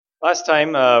Last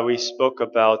time we spoke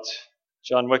about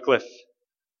John Wycliffe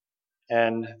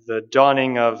and the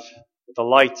dawning of the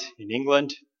light in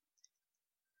England,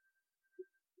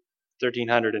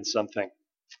 1300 and something,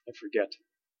 I forget.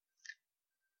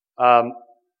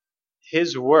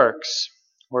 His works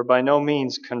were by no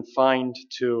means confined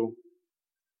to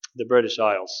the British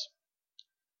Isles.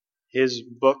 His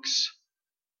books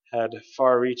had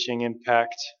far-reaching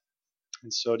impact,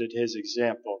 and so did his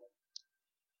example.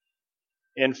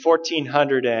 In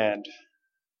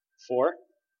 1404,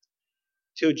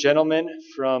 two gentlemen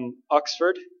from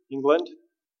Oxford, England,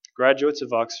 graduates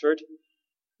of Oxford,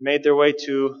 made their way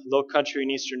to a low country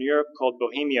in Eastern Europe called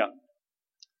Bohemia.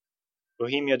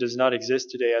 Bohemia does not exist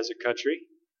today as a country.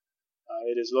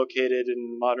 It is located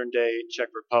in modern-day Czech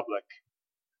Republic.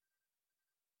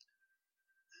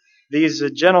 These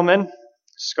gentlemen,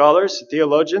 scholars,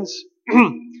 theologians,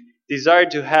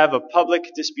 desired to have a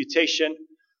public disputation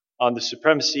on the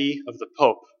supremacy of the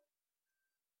Pope.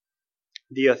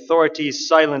 The authorities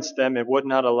silenced them and would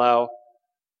not allow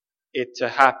it to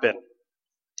happen.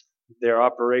 Their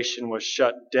operation was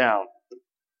shut down.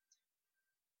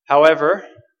 However,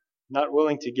 not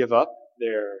willing to give up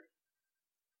their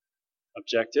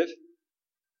objective,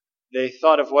 they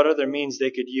thought of what other means they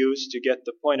could use to get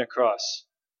the point across.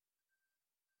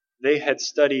 They had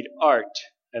studied art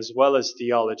as well as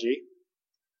theology,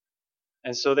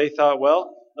 and so they thought,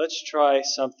 well, let's try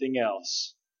something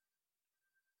else.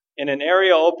 In an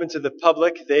area open to the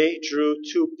public, they drew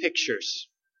two pictures.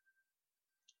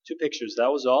 Two pictures,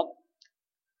 that was all.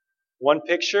 One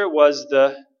picture was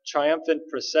the triumphant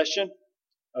procession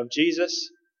of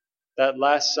Jesus that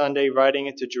last Sunday riding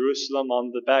into Jerusalem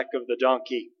on the back of the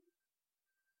donkey,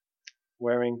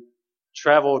 wearing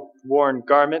travel-worn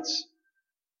garments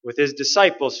with his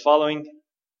disciples following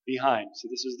behind. So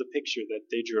this is the picture that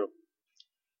they drew.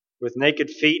 With naked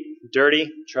feet,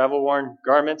 dirty, travel-worn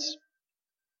garments,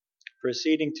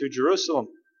 proceeding to Jerusalem.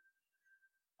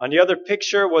 On the other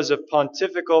picture was a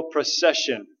pontifical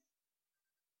procession.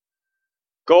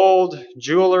 Gold,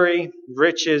 jewelry,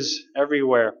 riches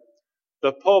everywhere.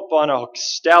 The Pope on a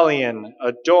stallion,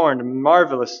 adorned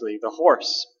marvelously, the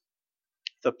horse.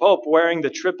 The Pope wearing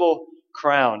the triple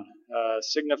crown,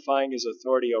 signifying his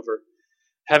authority over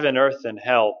heaven, earth, and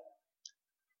hell.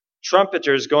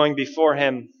 Trumpeters going before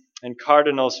him, and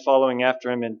cardinals following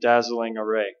after him in dazzling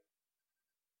array.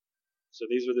 So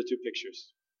these were the two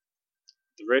pictures.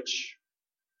 The rich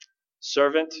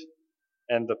servant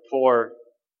and the poor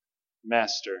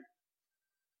master.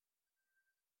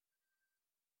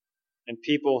 And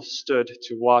people stood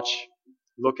to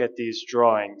look at these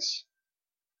drawings.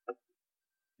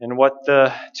 And what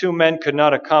the two men could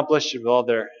not accomplish with all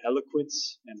their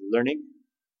eloquence and learning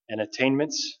and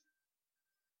attainments,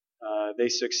 they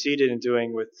succeeded in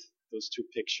doing with those two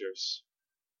pictures.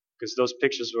 Because those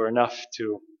pictures were enough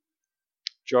to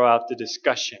draw out the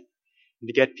discussion and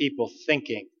to get people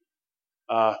thinking,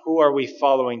 who are we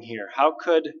following here? How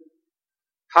could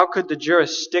the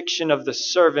jurisdiction of the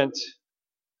servant,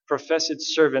 professed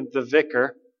servant, the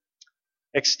vicar,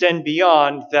 extend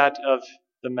beyond that of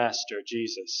the master,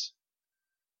 Jesus?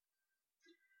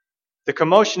 The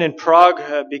commotion in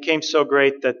Prague became so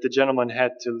great that the gentlemen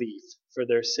had to leave for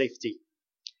their safety.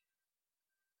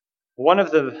 One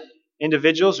of the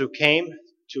individuals who came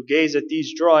to gaze at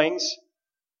these drawings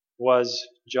was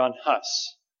John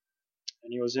Huss,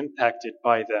 and he was impacted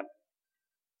by them.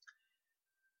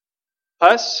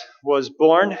 Huss was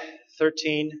born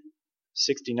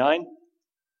 1369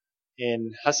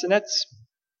 in Husinec,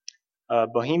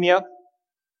 Bohemia,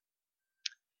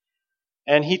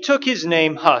 and he took his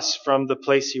name Huss from the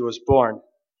place he was born.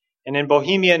 And in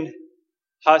Bohemian,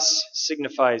 Huss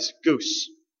signifies goose.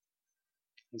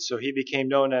 And so he became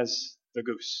known as the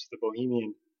goose, the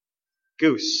Bohemian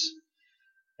goose.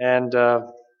 And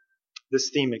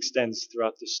this theme extends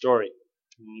throughout the story.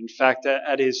 In fact,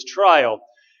 at his trial,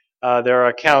 there are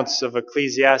accounts of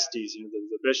ecclesiastes,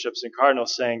 the bishops and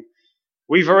cardinals saying,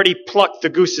 "We've already plucked the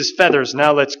goose's feathers,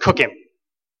 now let's cook him."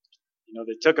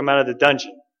 They took him out of the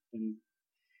dungeon. And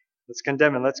let's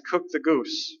condemn him, let's cook the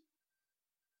goose.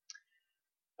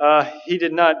 He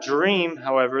did not dream,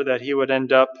 however, that he would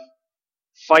end up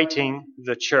fighting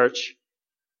the church,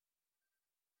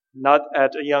 not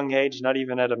at a young age, not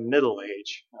even at a middle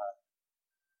age.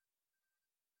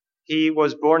 He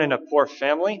was born in a poor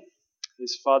family.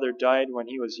 His father died when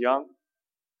he was young.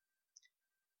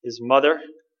 His mother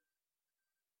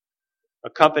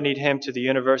accompanied him to the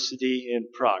university in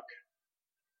Prague.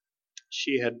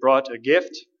 She had brought a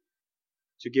gift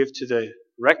to give to the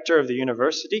rector of the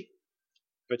university,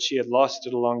 but she had lost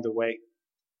it along the way.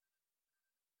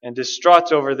 And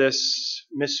distraught over this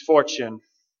misfortune,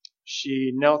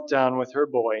 she knelt down with her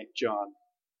boy, John,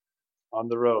 on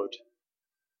the road,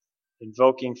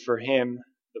 invoking for him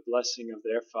the blessing of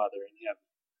their Father in heaven,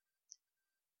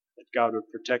 that God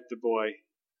would protect the boy,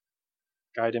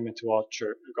 guide him into all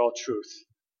truth,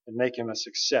 and make him a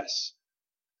success.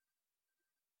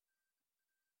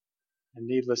 And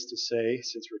needless to say,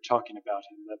 since we're talking about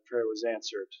him, that prayer was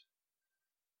answered.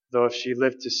 Though if she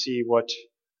lived to see what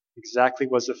exactly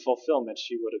was the fulfillment,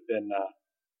 she would have been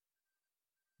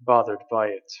bothered by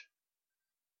it.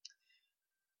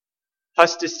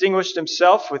 Huss distinguished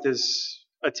himself with his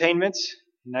attainments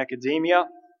in academia.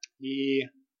 He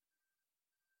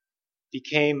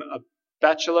became a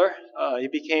bachelor. He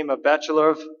became a bachelor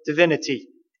of divinity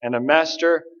and a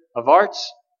master of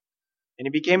arts, and he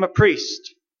became a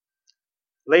priest.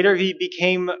 Later, he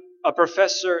became a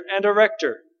professor and a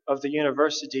rector of the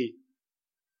university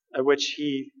at which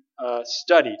he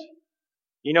studied.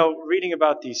 You know, reading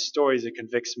about these stories, it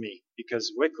convicts me,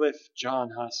 because Wycliffe,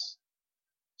 John Huss,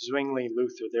 Zwingli,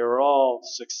 Luther, they were all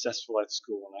successful at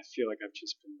school, and I feel like I've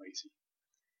just been lazy.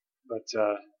 But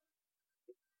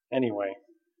anyway,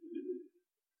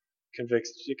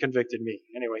 it convicted me.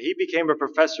 Anyway, he became a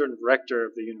professor and rector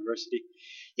of the university.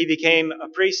 He became a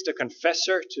priest, a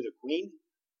confessor to the Queen.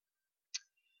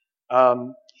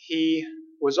 He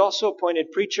was also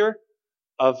appointed preacher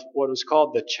of what was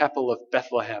called the Chapel of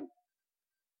Bethlehem.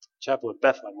 Chapel of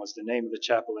Bethlehem was the name of the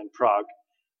chapel in Prague.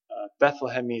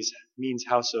 Bethlehem means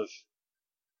house of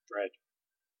bread.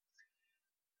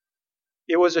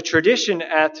 It was a tradition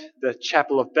at the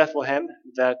Chapel of Bethlehem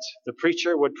that the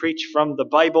preacher would preach from the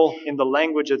Bible in the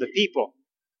language of the people,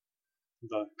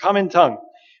 the common tongue,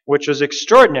 which was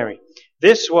extraordinary.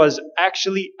 This was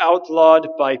actually outlawed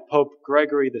by Pope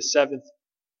Gregory VII a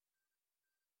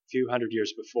few hundred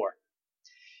years before.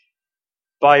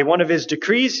 By one of his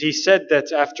decrees, he said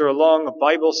that after a long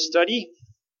Bible study,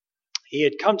 he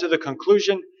had come to the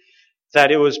conclusion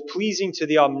that it was pleasing to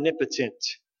the Omnipotent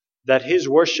that his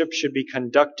worship should be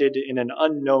conducted in an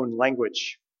unknown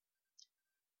language,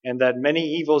 and that many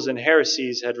evils and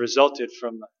heresies had resulted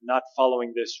from not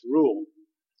following this rule.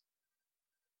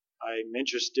 I'm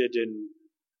interested in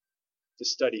the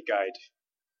study guide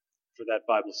for that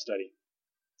Bible study,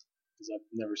 because I've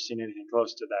never seen anything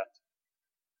close to that.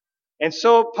 And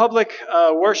so public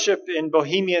worship in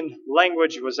Bohemian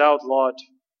language was outlawed,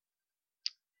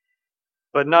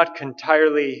 but not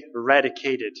entirely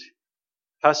eradicated.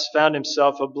 Huss found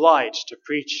himself obliged to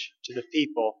preach to the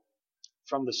people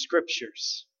from the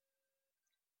Scriptures.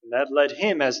 And that led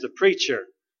him, as the preacher,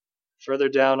 further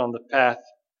down on the path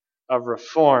of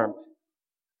reform.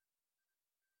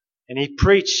 And he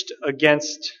preached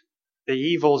against the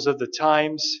evils of the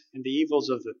times and the evils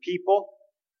of the people.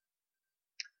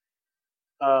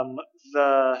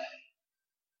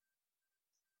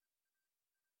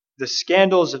 The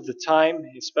scandals of the time,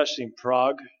 especially in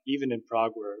Prague, even in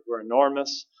Prague, were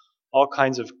enormous. All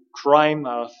kinds of crime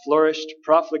flourished,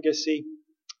 profligacy,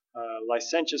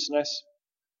 licentiousness.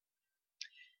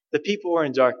 The people were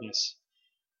in darkness.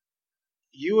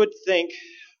 You would think,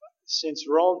 since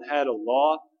Rome had a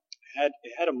law, it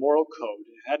had a moral code,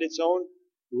 it had its own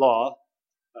law,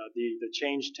 the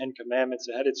changed Ten Commandments,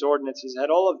 it had its ordinances, it had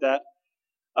all of that.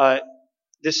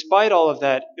 Despite all of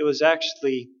that, it was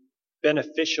actually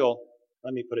beneficial,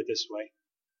 let me put it this way,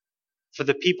 for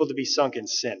the people to be sunk in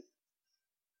sin,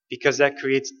 because that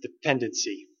creates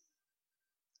dependency.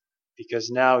 Because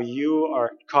now you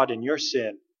are caught in your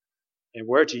sin, and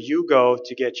where do you go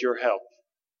to get your help?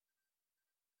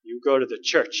 You go to the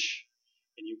church,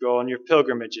 and you go on your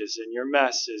pilgrimages and your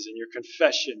masses and your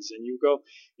confessions, and you go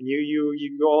and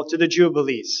you go to the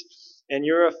jubilees, and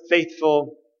you're a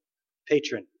faithful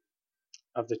patron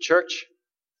of the church.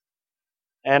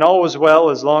 And all was well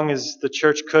as long as the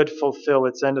church could fulfill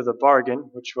its end of the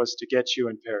bargain, which was to get you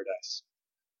in paradise.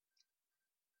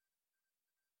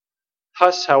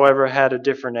 Huss, however, had a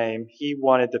different aim. He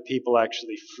wanted the people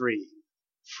actually free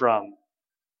from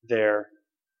their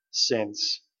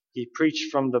sins. He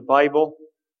preached from the Bible.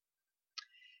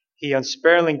 He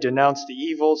unsparingly denounced the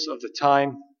evils of the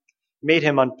time, made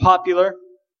him unpopular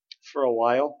for a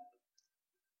while.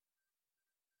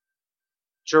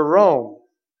 Jerome,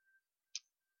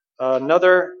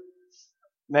 another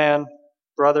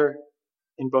brother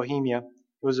in Bohemia,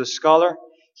 who was a scholar,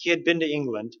 he had been to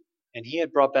England, and he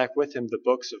had brought back with him the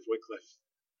books of Wycliffe.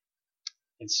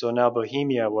 And so now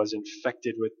Bohemia was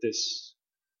infected with this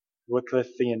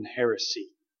Wycliffian heresy,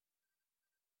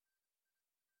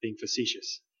 being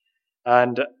facetious.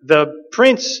 And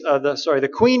the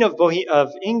Queen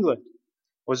of England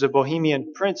was a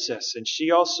Bohemian princess, and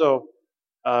she also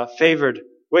favored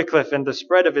Wycliffe and the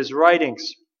spread of his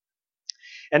writings.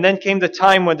 And then came the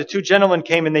time when the two gentlemen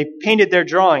came and they painted their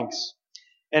drawings.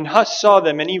 And Huss saw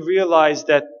them and he realized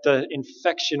that the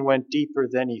infection went deeper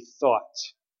than he thought.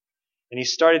 And he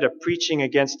started preaching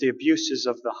against the abuses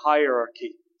of the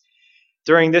hierarchy.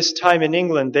 During this time in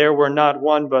England, there were not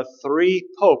one but 3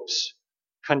 popes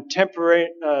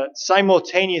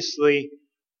simultaneously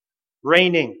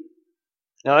reigning.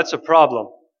 Now that's a problem.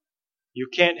 You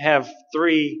can't have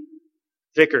 3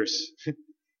 vicars.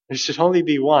 There should only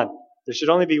be one. There should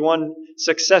only be one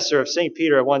successor of St.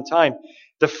 Peter at one time.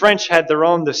 The French had their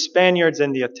own, the Spaniards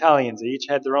and the Italians. They each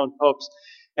had their own popes.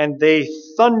 And they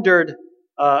thundered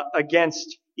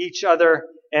against each other.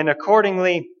 And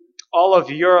accordingly, all of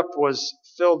Europe was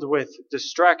filled with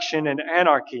distraction and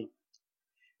anarchy.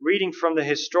 Reading from the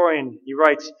historian, he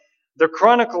writes, "The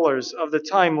chroniclers of the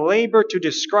time labor to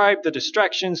describe the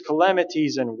distractions,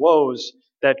 calamities, and woes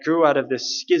that grew out of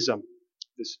this schism,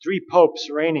 this 3 popes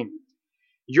reigning.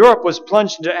 Europe was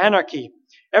plunged into anarchy.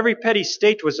 Every petty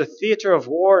state was a theater of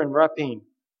war and rapine.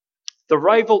 The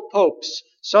rival popes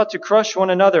sought to crush one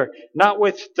another, not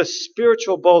with the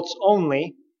spiritual bolts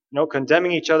only,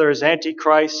 condemning each other as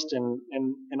antichrist and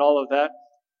all of that,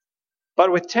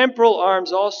 but with temporal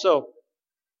arms also.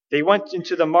 They went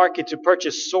into the market to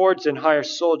purchase swords and hire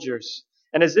soldiers.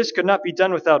 And as this could not be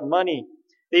done without money,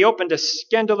 they opened a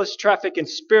scandalous traffic in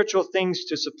spiritual things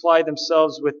to supply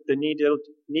themselves with the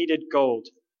needed gold.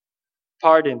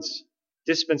 Pardons,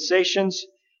 dispensations,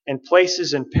 and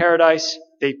places in paradise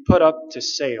they put up to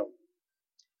sale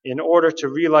in order to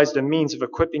realize the means of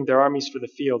equipping their armies for the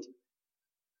field.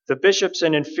 The bishops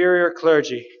and inferior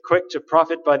clergy, quick to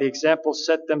profit by the example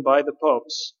set them by the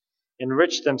popes,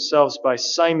 enriched themselves by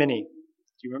simony."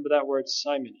 Do you remember that word,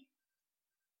 simony?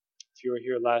 If you were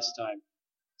here last time.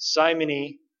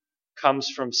 Simony comes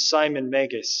from Simon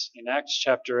Magus in Acts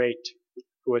chapter 8,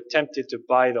 who attempted to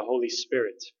buy the Holy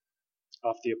Spirit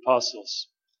off the apostles.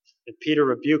 And Peter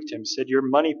rebuked him, said, "Your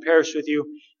money perish with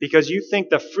you because you think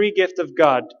the free gift of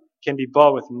God can be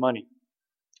bought with money."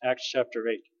 Acts chapter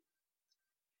 8.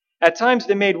 At times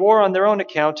they made war on their own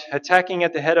account, attacking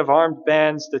at the head of armed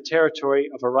bands the territory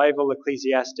of a rival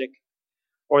ecclesiastic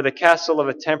or the castle of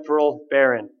a temporal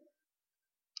baron.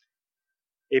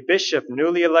 A bishop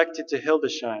newly elected to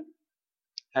Hildesheim,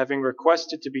 having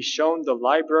requested to be shown the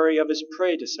library of his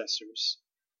predecessors,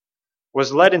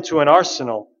 was led into an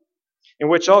arsenal in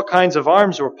which all kinds of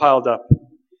arms were piled up.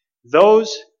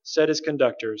 "Those," said his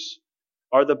conductors,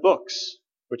 "are the books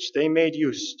which they made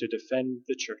use to defend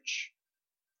the church.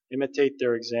 Imitate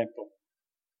their example."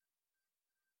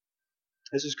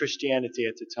 This is Christianity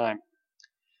at the time.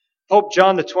 Pope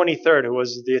John the 23rd, who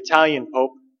was the Italian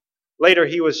pope, later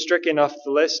he was stricken off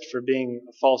the list for being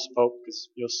a false pope, because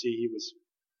you'll see he was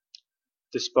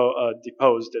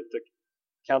deposed at the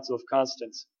Council of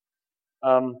Constance.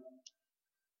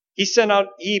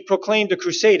 He proclaimed a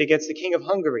crusade against the King of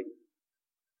Hungary.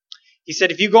 He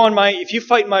said, if you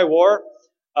fight my war,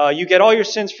 you get all your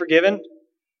sins forgiven,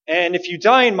 and if you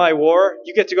die in my war,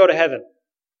 you get to go to heaven.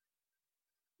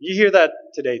 You hear that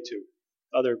today too.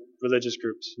 Other religious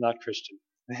groups, not Christian.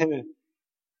 It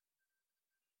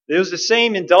was the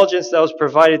same indulgence that was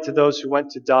provided to those who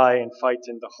went to die and fight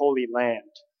in the Holy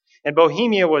Land. And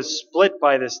Bohemia was split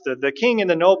by this. The king and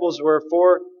the nobles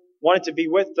wanted to be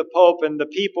with the Pope, and the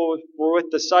people were with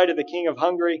the side of the King of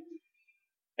Hungary.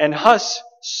 And Huss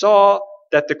saw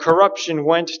that the corruption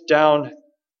went down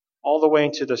all the way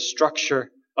into the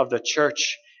structure of the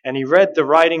church. And he read the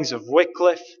writings of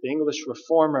Wycliffe, the English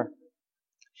reformer.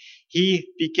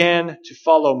 He began to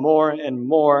follow more and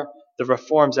more the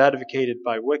reforms advocated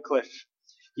by Wycliffe.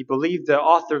 He believed the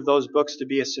author of those books to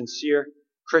be a sincere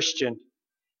Christian,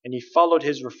 and he followed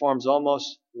his reforms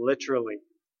almost literally.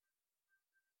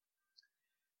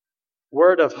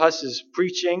 Word of Huss's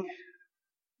preaching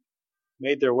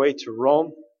made their way to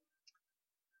Rome.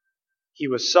 He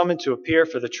was summoned to appear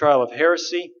for the trial of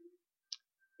heresy.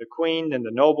 The queen and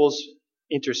the nobles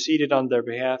interceded on their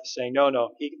behalf, saying, no,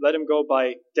 let him go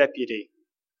by deputy.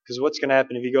 Because what's going to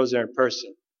happen if he goes there in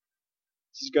person?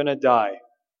 He's going to die.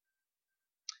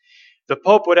 The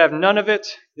Pope would have none of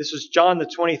it. This was John the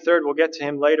 23rd. We'll get to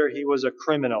him later. He was a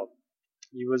criminal.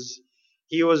 He was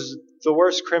the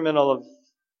worst criminal of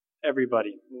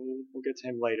everybody. We'll get to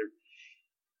him later.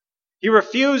 He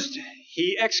refused.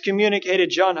 He excommunicated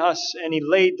John Huss, and he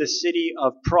laid the city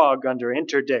of Prague under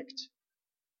interdict.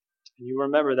 And you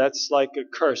remember, that's like a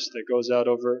curse that goes out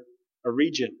over a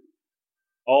region.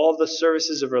 All the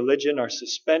services of religion are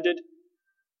suspended.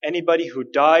 Anybody who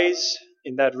dies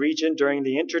in that region during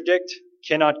the interdict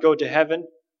cannot go to heaven.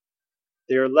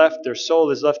 Their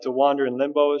soul is left to wander in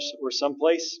limbo or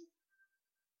someplace.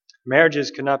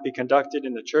 Marriages could not be conducted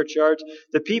in the churchyards.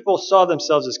 The people saw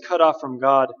themselves as cut off from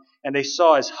God, and they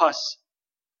saw Huss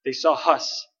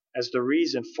as the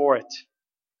reason for it.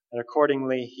 And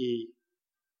accordingly, he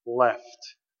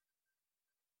left.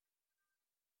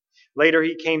 Later,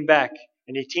 he came back,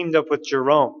 and he teamed up with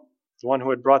Jerome, the one who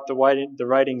had brought the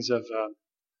writings of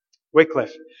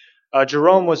Wycliffe.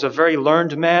 Jerome was a very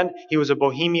learned man. He was a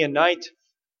Bohemian knight.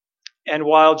 And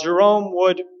while Jerome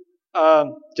would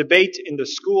debate in the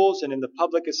schools and in the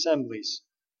public assemblies,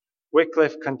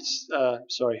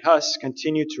 Huss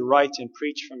continued to write and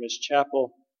preach from his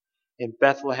chapel in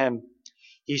Bethlehem.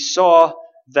 He saw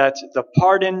that the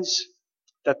pardons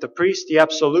that the priest, the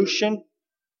absolution,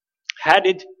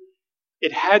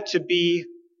 it had to be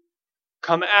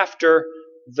come after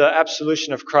the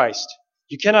absolution of Christ.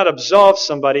 You cannot absolve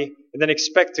somebody and then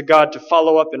expect God to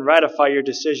follow up and ratify your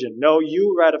decision. No,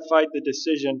 you ratified the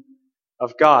decision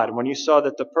of God when you saw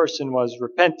that the person was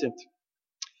repentant.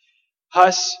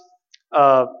 Huss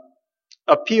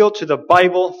appealed to the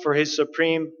Bible for his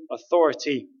supreme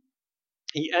authority.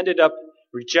 He ended up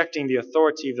rejecting the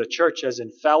authority of the church as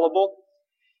infallible.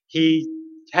 He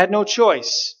had no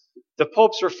choice. The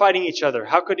popes were fighting each other.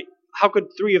 How could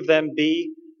three of them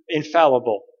be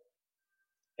infallible?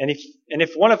 And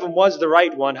if one of them was the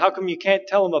right one, how come you can't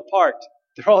tell them apart?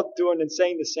 They're all doing and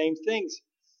saying the same things.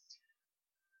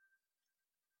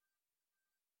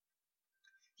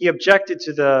 He objected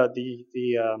to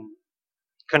the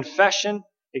confession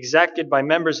exacted by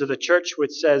members of the church,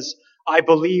 which says, "I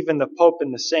believe in the Pope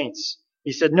and the saints."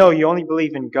 He said, "No, you only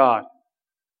believe in God."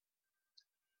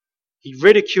 He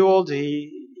ridiculed.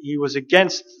 He was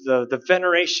against the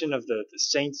veneration of the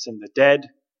saints and the dead,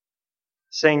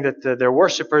 saying that their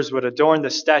worshippers would adorn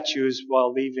the statues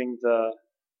while leaving the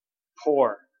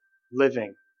poor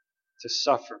living to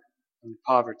suffer in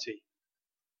poverty.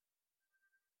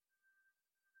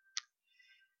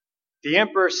 The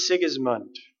Emperor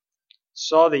Sigismund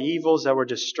saw the evils that were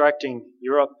distracting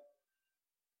Europe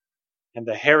and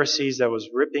the heresies that was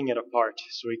ripping it apart.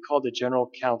 So he called a general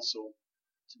council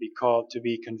to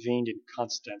be convened in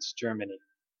Constance, Germany.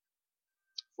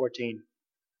 14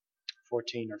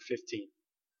 or 15.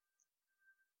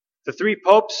 The three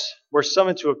popes were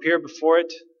summoned to appear before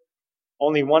it.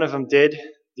 Only one of them did.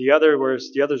 The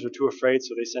others were too afraid,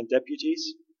 so they sent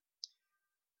deputies.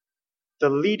 The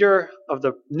leader of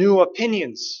the new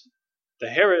opinions,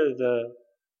 the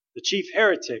chief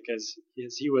heretic, as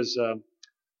he was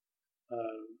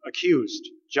accused,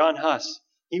 John Huss,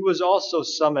 he was also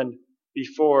summoned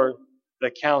before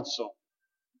the council.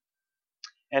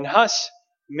 And Huss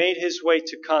made his way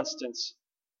to Constance,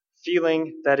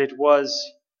 feeling that it was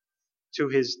to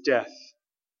his death.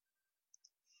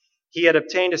 He had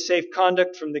obtained a safe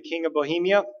conduct from the King of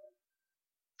Bohemia.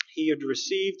 He had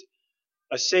received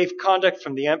a safe conduct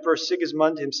from the Emperor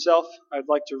Sigismund himself. I'd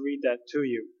like to read that to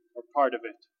you, or part of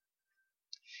it.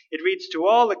 It reads, "To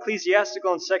all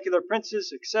ecclesiastical and secular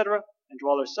princes, etc., and to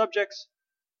all their subjects,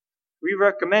 we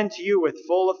recommend to you with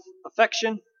full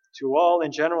affection, to all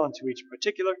in general and to each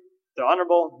particular, the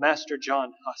Honorable Master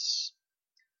John Huss."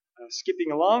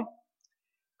 Skipping along,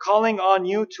 calling on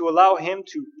you to allow him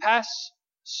to pass,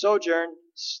 sojourn,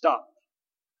 stop,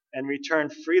 and return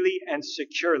freely and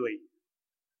securely,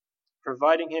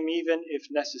 providing him even, if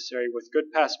necessary, with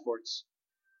good passports,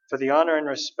 for the honor and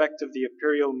respect of the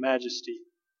imperial majesty.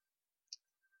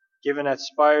 Given at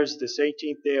Spires this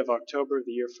 18th day of October,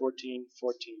 the year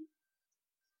 1414,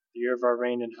 the year of our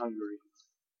reign in Hungary.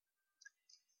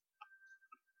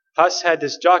 Huss had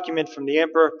this document from the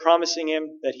emperor promising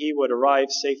him that he would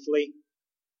arrive safely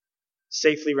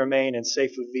remain, and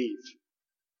safely leave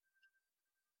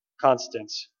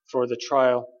Constance for the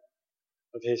trial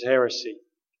of his heresy.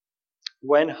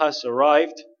 When Huss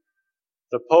arrived,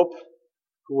 the Pope,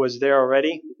 who was there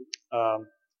already,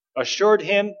 assured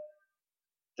him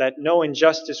that no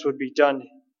injustice would be done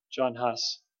John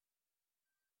Huss.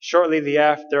 Shortly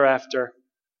thereafter,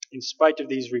 in spite of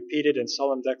these repeated and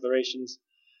solemn declarations,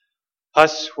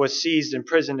 Huss was seized,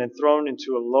 imprisoned, and thrown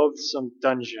into a loathsome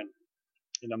dungeon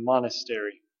in a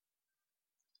monastery.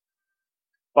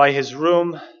 By his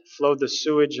room flowed the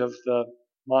sewage of the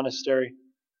monastery,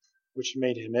 which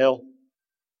made him ill.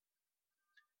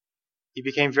 He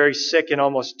became very sick and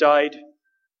almost died.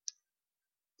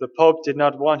 The Pope did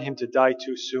not want him to die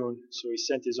too soon, so he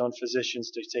sent his own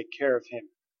physicians to take care of him.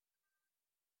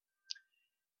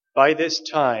 By this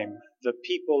time, the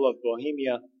people of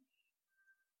Bohemia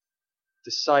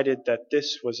decided that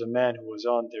this was a man who was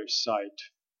on their side.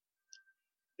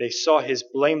 They saw his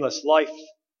blameless life,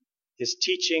 his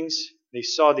teachings. They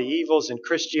saw the evils in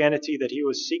Christianity that he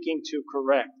was seeking to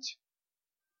correct.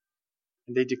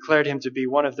 and they declared him to be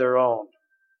one of their own.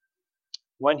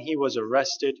 When he was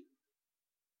arrested,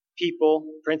 people,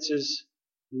 princes,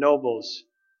 nobles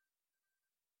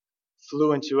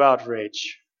flew into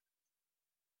outrage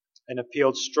and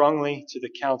appealed strongly to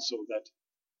the council that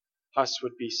Huss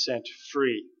would be set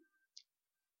free.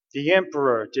 The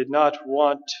emperor did not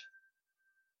want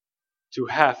to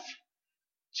have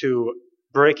to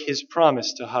break his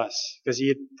promise to Huss, because he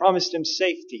had promised him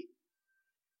safety.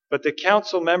 But the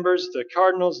council members, the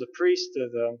cardinals, the priests,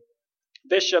 the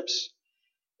bishops,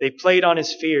 they played on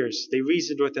his fears. They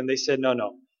reasoned with him. They said,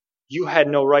 no, you had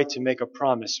no right to make a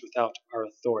promise without our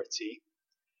authority.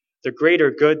 The greater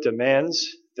good demands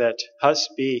that Huss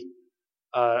be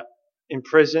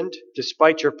imprisoned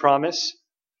despite your promise.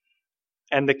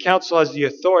 And the council has the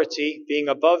authority, being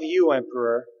above you,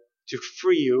 emperor, to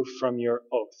free you from your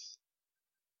oath.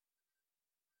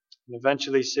 And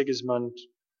eventually Sigismund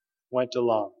went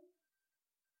along.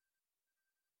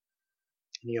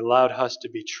 And he allowed Huss to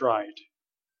be tried.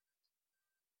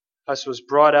 Huss was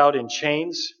brought out in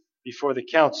chains before the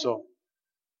council.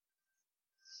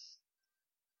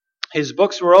 His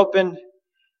books were opened,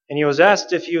 and he was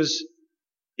asked if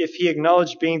he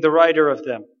acknowledged being the writer of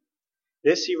them.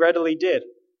 This he readily did.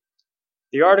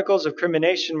 The articles of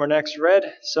crimination were next read.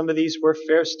 Some of these were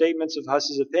fair statements of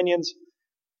Huss's opinions.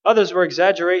 Others were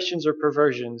exaggerations or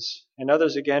perversions, and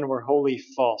others again were wholly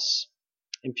false,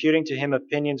 imputing to him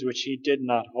opinions which he did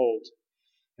not hold,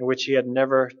 and which he had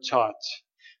never taught.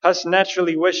 Huss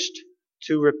naturally wished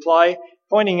to reply,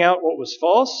 pointing out what was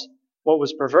false, what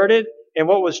was perverted, and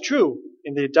what was true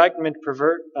in the indictment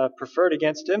preferred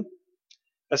against him,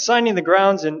 assigning the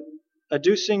grounds and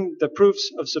adducing the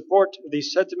proofs of support of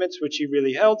these sentiments which he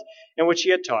really held and which he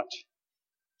had taught.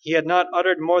 He had not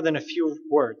uttered more than a few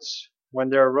words when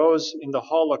there arose in the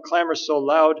hall a clamor so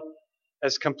loud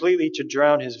as completely to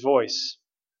drown his voice.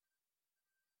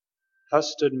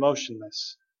 Huss stood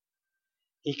motionless.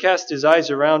 He cast his eyes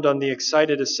around on the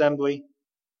excited assembly,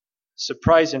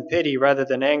 surprise and pity rather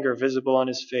than anger visible on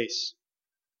his face.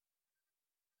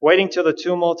 Waiting till the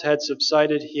tumult had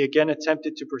subsided, he again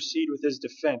attempted to proceed with his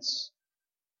defense.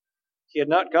 He had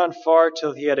not gone far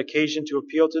till he had occasion to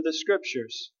appeal to the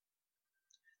Scriptures.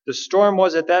 The storm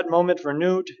was at that moment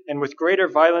renewed, and with greater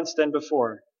violence than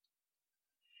before.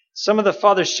 Some of the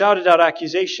fathers shouted out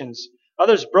accusations.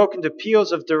 Others broke into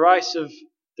peals of derisive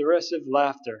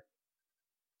laughter.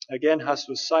 Again Huss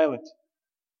was silent.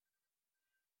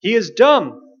 "He is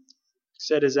dumb,"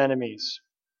 said his enemies,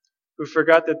 who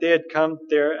forgot that they had come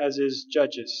there as his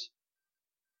judges.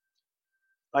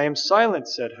 "I am silent,"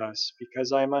 said Huss,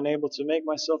 "because I am unable to make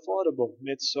myself audible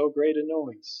amidst so great a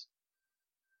noise."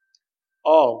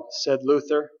 "All," said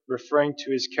Luther, referring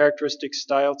to his characteristic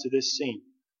style to this scene,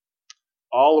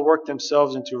 "all worked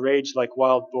themselves into rage like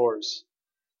wild boars.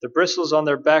 The bristles on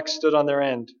their backs stood on their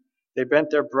end. They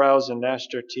bent their brows and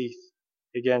gnashed their teeth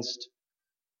against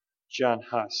John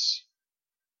Huss."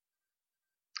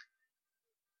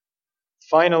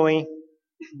 Finally,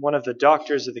 one of the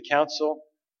doctors of the council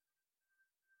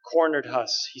cornered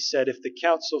Huss. He said, "If the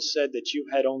council said that you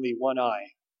had only one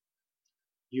eye,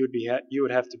 you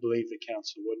would have to believe the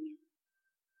council, wouldn't you?"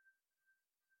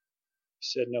 He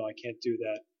said, "No, I can't do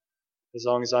that, as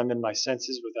long as I'm in my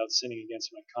senses without sinning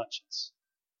against my conscience."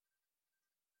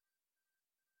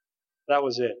 That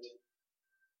was it.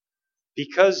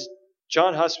 Because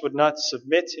John Huss would not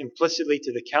submit implicitly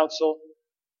to the council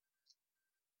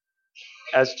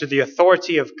as to the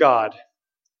authority of God,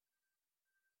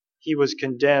 he was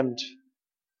condemned.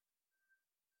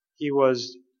 He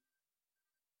was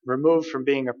removed from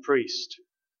being a priest.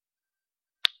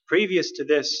 Previous to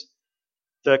this,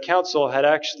 the council had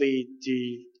actually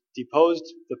deposed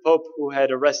the Pope who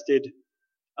had arrested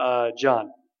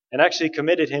John and actually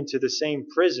committed him to the same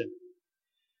prison.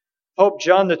 Pope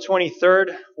John the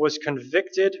 23rd was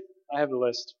convicted, I have the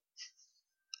list,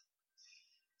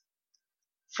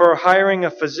 for hiring a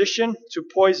physician to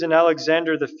poison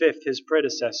Alexander V, his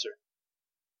predecessor.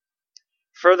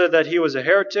 Further, that he was a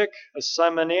heretic, a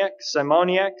simoniac,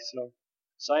 so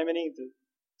simony,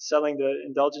 selling the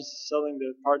indulgences, selling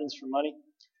the pardons for money,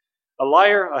 a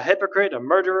liar, a hypocrite, a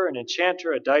murderer, an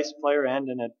enchanter, a dice player, and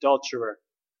an adulterer.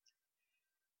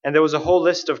 And there was a whole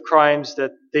list of crimes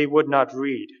that they would not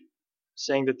read,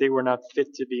 saying that they were not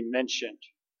fit to be mentioned.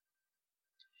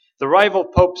 The rival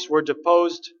popes were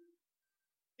deposed.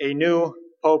 A new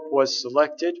pope was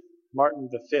selected, Martin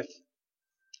V.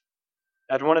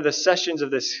 At one of the sessions of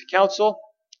this council,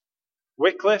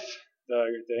 Wycliffe,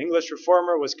 the English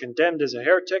reformer, was condemned as a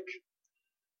heretic.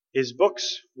 His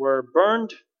books were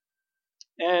burned,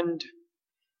 and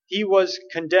he was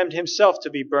condemned himself to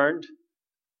be burned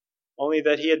only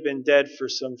that he had been dead for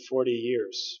some 40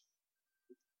 years.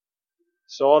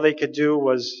 So all they could do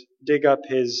was dig up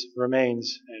his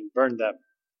remains and burn them,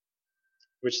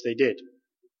 which they did.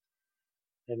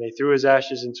 And they threw his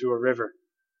ashes into a river.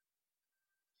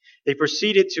 They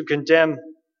proceeded to condemn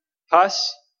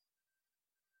Huss.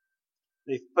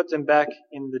 They put him back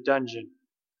in the dungeon.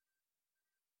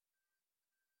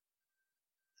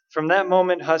 From that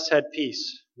moment, Huss had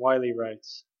peace, Wiley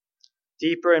writes,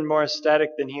 deeper and more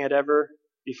ecstatic than he had ever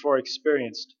before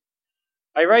experienced.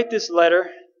 I write this letter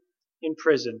in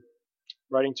prison,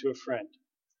 writing to a friend,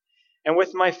 and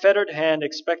with my fettered hand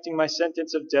expecting my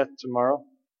sentence of death tomorrow,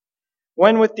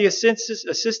 when with the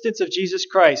assistance of Jesus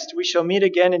Christ we shall meet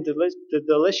again in the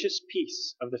delicious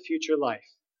peace of the future life.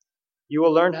 You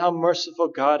will learn how merciful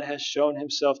God has shown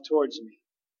himself towards me,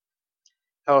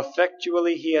 how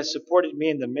effectually he has supported me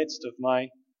in the midst of my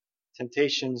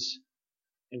temptations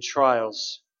and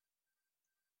trials.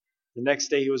 The next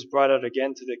day he was brought out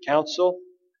again to the council.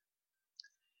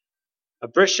 A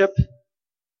bishop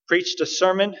preached a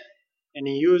sermon, and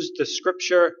he used the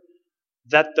scripture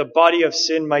that the body of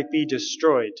sin might be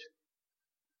destroyed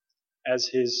as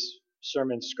his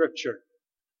sermon scripture.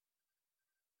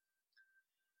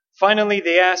 Finally,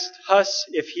 they asked Huss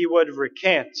if he would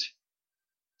recant.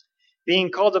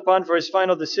 Being called upon for his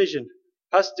final decision,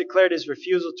 Huss declared his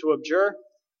refusal to abjure,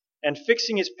 and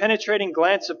fixing his penetrating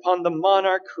glance upon the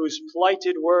monarch whose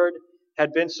plighted word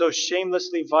had been so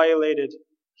shamelessly violated,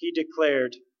 he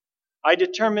declared, I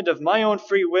determined of my own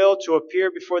free will to appear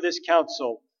before this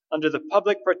council under the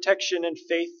public protection and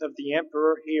faith of the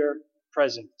emperor here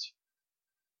present.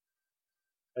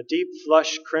 A deep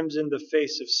flush crimsoned the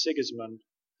face of Sigismund,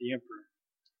 the emperor,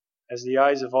 as the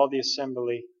eyes of all the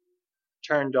assembly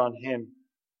turned on him.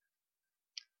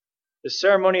 The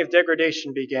ceremony of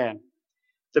degradation began.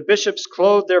 The bishops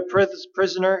clothed their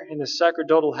prisoner in the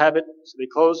sacerdotal habit, so they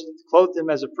clothed him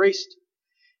as a priest,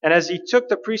 and as he took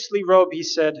the priestly robe, he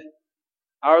said,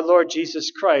 Our Lord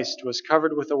Jesus Christ was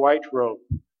covered with a white robe,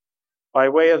 by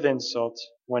way of insult,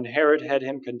 when Herod had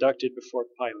him conducted before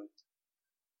Pilate.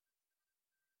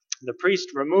 The priest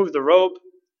removed the robe,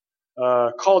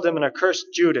 called him an accursed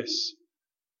Judas.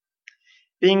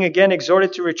 Being again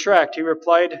exhorted to retract, he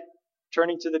replied,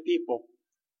 turning to the people,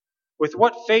 With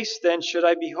what face then should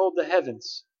I behold the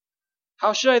heavens?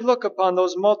 How should I look upon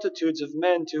those multitudes of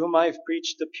men to whom I have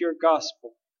preached the pure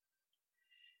gospel?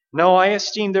 No, I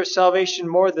esteem their salvation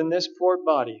more than this poor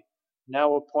body,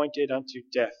 now appointed unto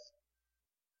death.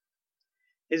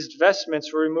 His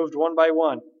vestments were removed one by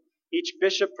one, each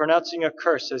bishop pronouncing a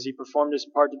curse as he performed his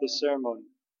part of the ceremony.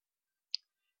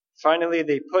 Finally,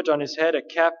 they put on his head a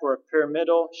cap or a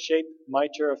pyramidal-shaped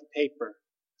mitre of paper,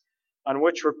 on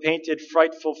which were painted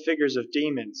frightful figures of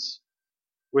demons,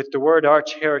 with the word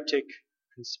arch-heretic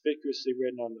conspicuously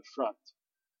written on the front.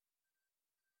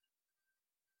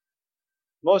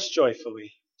 Most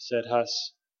joyfully, said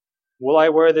Huss, will I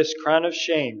wear this crown of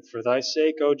shame for thy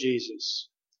sake, O Jesus,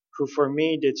 who for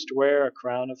me didst wear a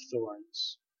crown of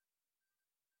thorns.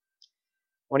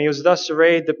 When he was thus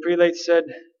arrayed, the prelate said,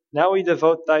 Now we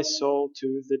devote thy soul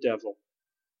to the devil.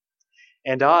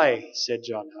 And I, said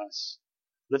John Huss,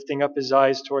 lifting up his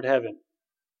eyes toward heaven,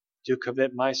 do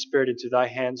commit my spirit into thy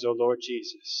hands, O Lord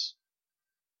Jesus,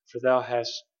 for thou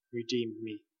hast redeemed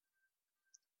me.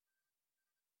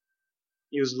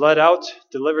 He was led out,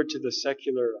 delivered to the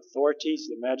secular authorities,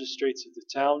 the magistrates of the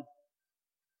town,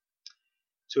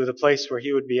 to the place where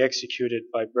he would be executed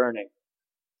by burning.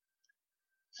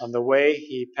 On the way,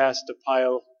 he passed a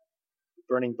pile of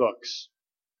burning books.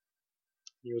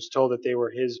 He was told that they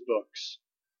were his books.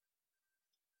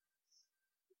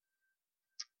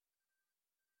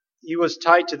 He was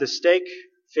tied to the stake,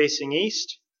 facing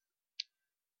east.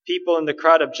 People in the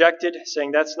crowd objected,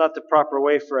 saying that's not the proper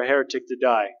way for a heretic to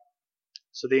die.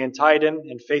 So they untied him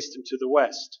and faced him to the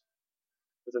west,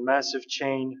 with a massive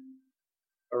chain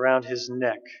around his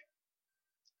neck.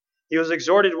 He was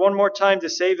exhorted one more time to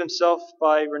save himself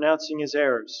by renouncing his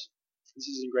errors. This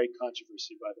is in great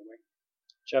controversy, by the way.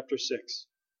 Chapter 6.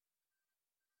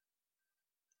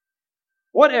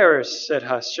 What errors, said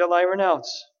Huss, shall I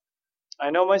renounce?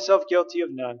 I know myself guilty of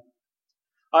none.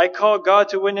 I call God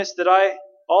to witness that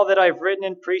all that I've written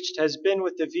and preached has been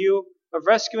with the view of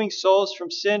rescuing souls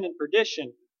from sin and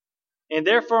perdition, and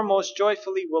therefore most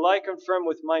joyfully will I confirm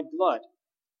with my blood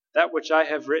that which I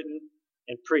have written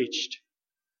and preached.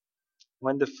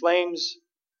 When the flames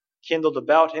kindled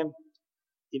about him,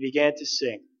 he began to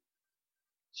sing,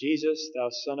 Jesus, thou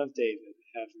Son of David,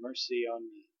 have mercy on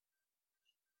me.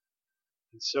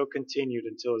 And so continued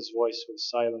until his voice was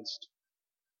silenced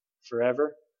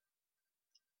forever.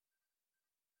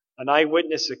 An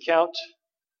eyewitness account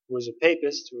who was a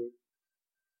papist who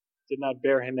did not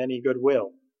bear him any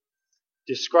goodwill,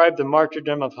 described the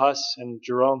martyrdom of Huss and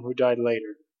Jerome, who died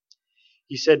later.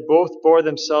 He said both bore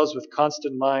themselves with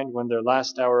constant mind when their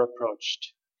last hour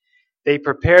approached. They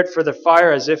prepared for the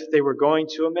fire as if they were going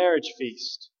to a marriage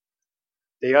feast.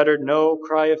 They uttered no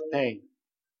cry of pain.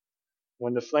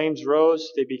 When the flames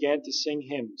rose, they began to sing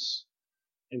hymns,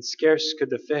 and scarce could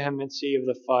the vehemency of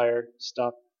the fire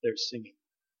stop their singing.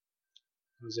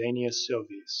 Pausanias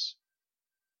Silvius.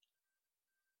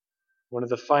 One of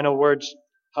the final words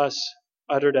Huss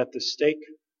uttered at the stake.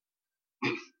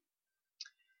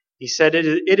 He said,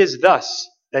 "It is thus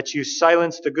that you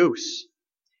silence the goose,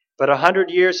 but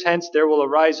 100 years hence there will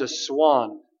arise a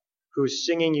swan, whose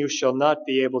singing you shall not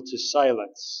be able to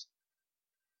silence."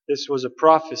 This was a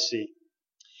prophecy.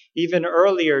 Even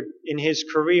earlier in his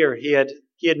career, he had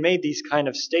made these kind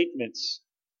of statements.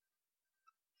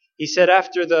 He said,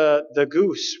 after the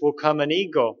goose will come an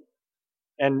eagle,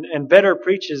 and better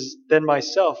preachers than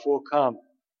myself will come.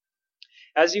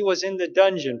 As he was in the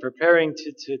dungeon preparing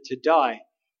to die,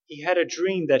 he had a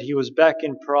dream that he was back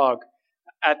in Prague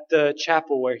at the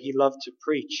chapel where he loved to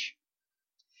preach.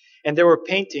 And there were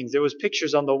paintings, there was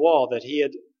pictures on the wall that he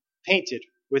had painted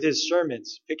with his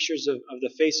sermons, pictures of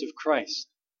the face of Christ.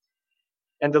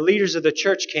 And the leaders of the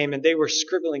church came and they were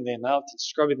scribbling them out and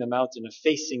scrubbing them out and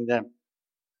effacing them.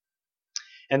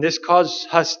 And this caused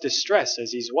Huss distress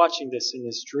as he's watching this in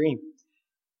his dream.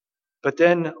 But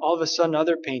then all of a sudden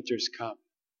other painters come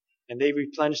and they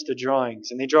replenish the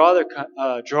drawings and they draw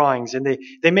other drawings and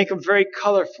they make them very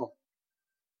colorful.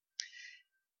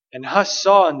 And Huss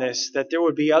saw in this that there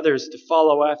would be others to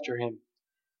follow after him.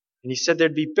 And he said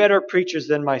there'd be better preachers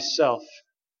than myself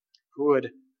who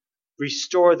would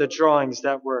restore the drawings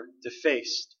that were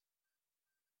defaced.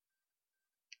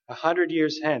 100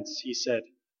 years hence, he said,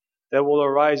 there will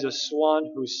arise a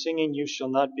swan whose singing you shall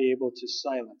not be able to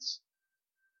silence.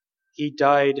 He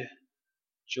died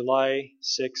July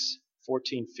 6,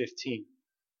 1415.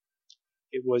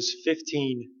 It was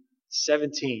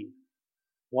 1517,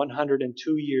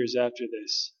 102 years after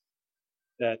this,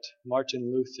 that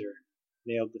Martin Luther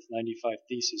nailed the 95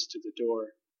 Theses to the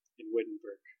door in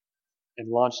Wittenberg and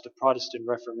launched the Protestant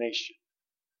Reformation.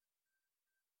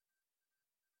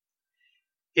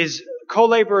 His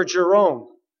co-laborer Jerome,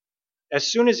 as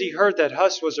soon as he heard that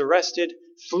Huss was arrested,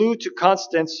 flew to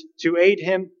Constance to aid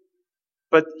him,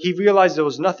 but he realized there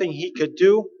was nothing he could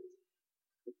do,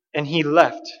 and he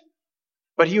left.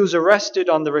 But he was arrested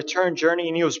on the return journey,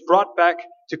 and he was brought back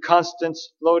to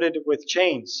Constance loaded with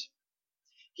chains.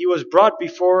 He was brought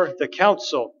before the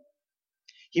council.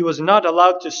 He was not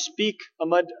allowed to speak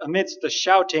amidst the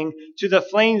shouting, "To the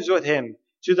flames with him!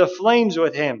 To the flames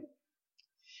with him!"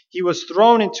 He was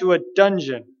thrown into a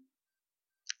dungeon,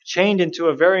 chained into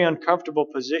a very uncomfortable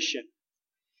position.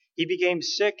 He became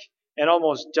sick and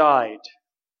almost died.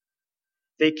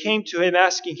 They came to him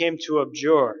asking him to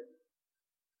abjure,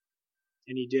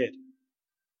 and he did.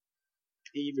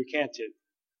 He recanted.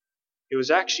 It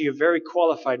was actually a very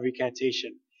qualified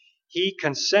recantation. He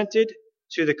consented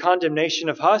to the condemnation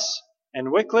of Huss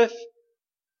and Wycliffe,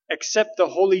 except the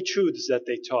holy truths that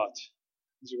they taught.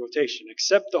 There's a quotation,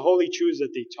 except the holy truths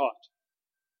that they taught.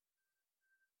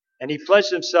 And he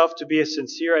pledged himself to be a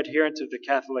sincere adherent of the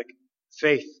Catholic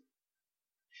faith.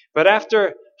 But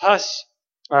after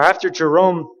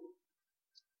Jerome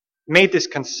made this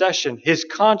concession, his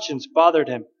conscience bothered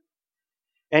him.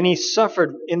 And he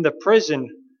suffered in the prison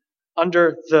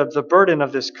under the burden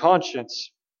of this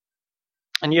conscience.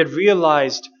 And he had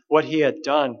realized what he had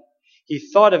done. He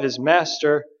thought of his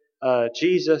master,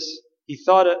 Jesus. He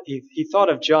thought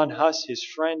of John Huss, his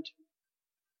friend.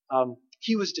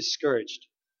 He was discouraged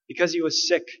because he was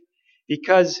sick,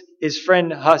 because his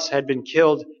friend Huss had been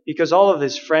killed, because all of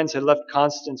his friends had left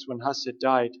Constance when Huss had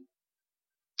died.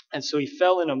 And so he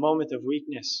fell in a moment of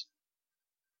weakness.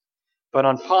 But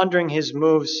on pondering his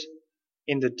moves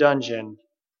in the dungeon,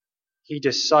 he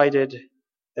decided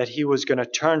that he was going to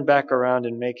turn back around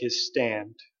and make his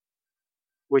stand,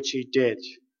 which he did.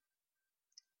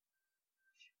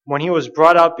 When he was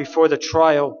brought out before the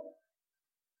trial,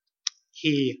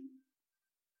 he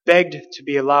begged to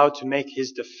be allowed to make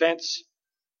his defense.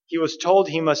 He was told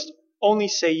he must only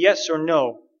say yes or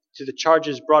no to the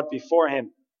charges brought before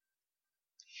him.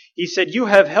 He said, "You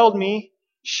have held me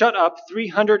shut up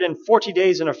 340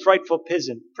 days in a frightful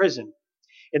prison,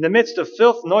 in the midst of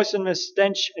filth, noisomeness,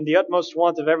 stench, and the utmost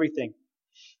want of everything.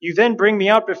 You then bring me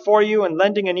out before you, and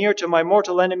lending an ear to my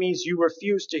mortal enemies, you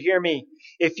refuse to hear me.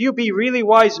 If you be really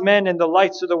wise men and the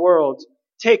lights of the world,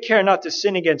 take care not to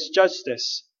sin against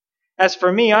justice. As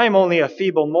for me, I am only a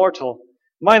feeble mortal.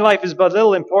 My life is but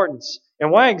little importance,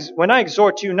 And when I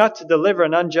exhort you not to deliver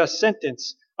an unjust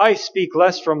sentence, I speak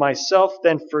less for myself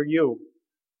than for you.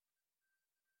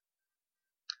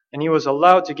 And he was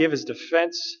allowed to give his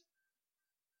defense,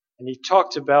 and he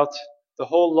talked about the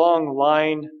whole long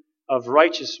line of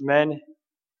righteous men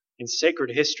in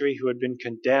sacred history who had been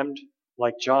condemned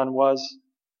like John was,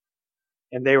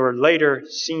 and they were later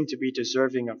seen to be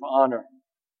deserving of honor.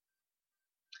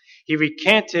 He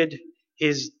recanted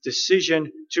his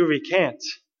decision to recant.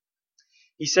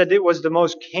 He said it was the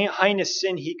most heinous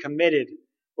sin he committed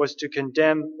was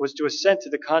to assent to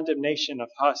the condemnation of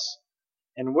Huss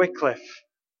and Wycliffe.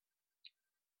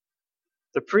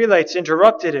 The prelates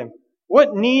interrupted him.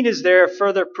 What need is there of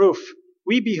further proof?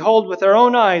 We behold with our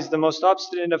own eyes the most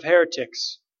obstinate of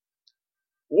heretics.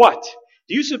 What?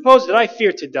 Do you suppose that I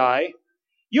fear to die?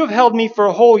 You have held me for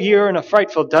a whole year in a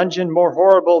frightful dungeon more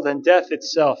horrible than death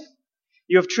itself.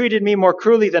 You have treated me more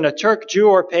cruelly than a Turk, Jew,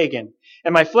 or pagan,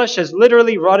 and my flesh has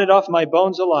literally rotted off my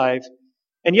bones alive,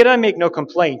 and yet I make no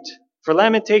complaint, for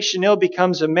lamentation ill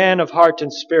becomes a man of heart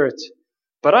and spirit.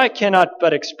 But I cannot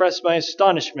but express my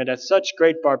astonishment at such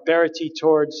great barbarity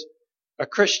towards a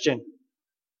Christian.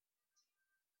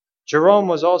 Jerome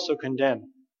was also condemned,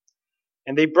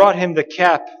 and they brought him the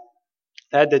cap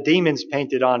that had the demons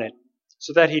painted on it,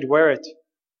 so that he'd wear it.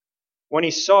 When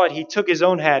he saw it, he took his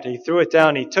own hat, and he threw it down,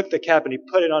 and he took the cap and he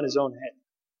put it on his own head.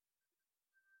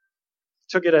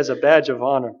 He took it as a badge of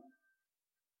honor.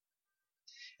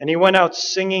 And he went out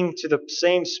singing to the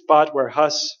same spot where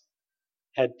Huss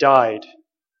had died.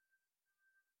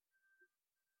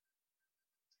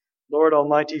 Lord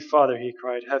Almighty Father, he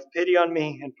cried, have pity on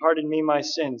me and pardon me my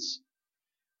sins,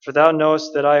 for thou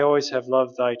knowest that I always have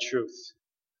loved thy truth.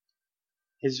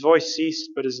 His voice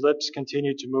ceased, but his lips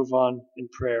continued to move on in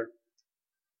prayer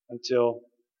until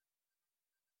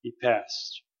he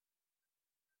passed.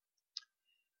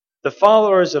 The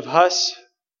followers of Huss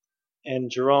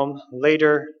and Jerome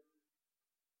later,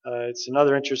 it's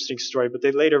another interesting story, but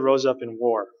they later rose up in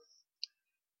war.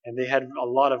 And they had a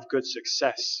lot of good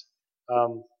success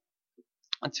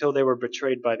until they were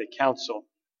betrayed by the council.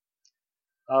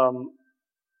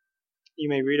 You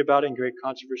may read about it in Great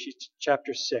Controversy,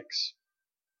 chapter 6.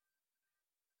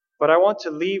 But I want to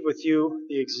leave with you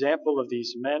the example of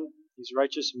these men, these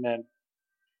righteous men,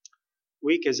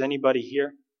 weak as anybody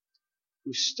here,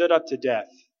 who stood up to death,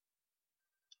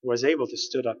 who was able to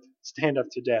stand up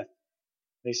to death.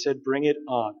 They said, bring it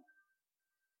on.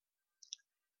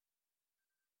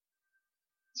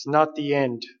 It's not the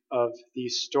end of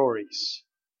these stories.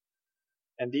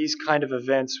 And these kind of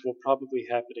events will probably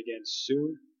happen again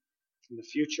soon, in the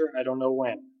future. I don't know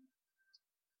when.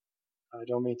 I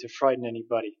don't mean to frighten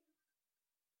anybody.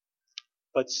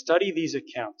 But study these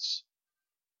accounts,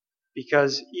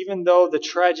 because even though the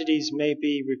tragedies may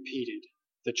be repeated,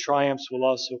 the triumphs will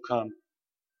also come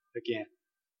again.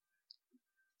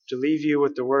 To leave you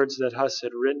with the words that Huss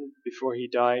had written before he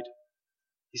died.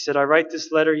 He said, I write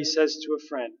this letter, he says, to a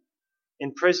friend,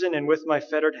 in prison and with my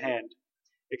fettered hand,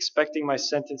 expecting my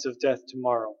sentence of death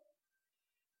tomorrow,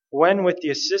 when with the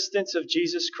assistance of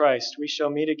Jesus Christ we shall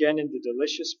meet again in the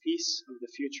delicious peace of the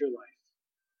future life.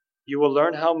 You will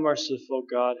learn how merciful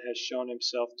God has shown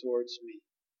himself towards me,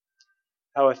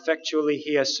 how effectually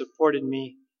he has supported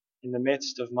me in the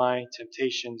midst of my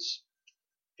temptations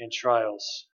and trials.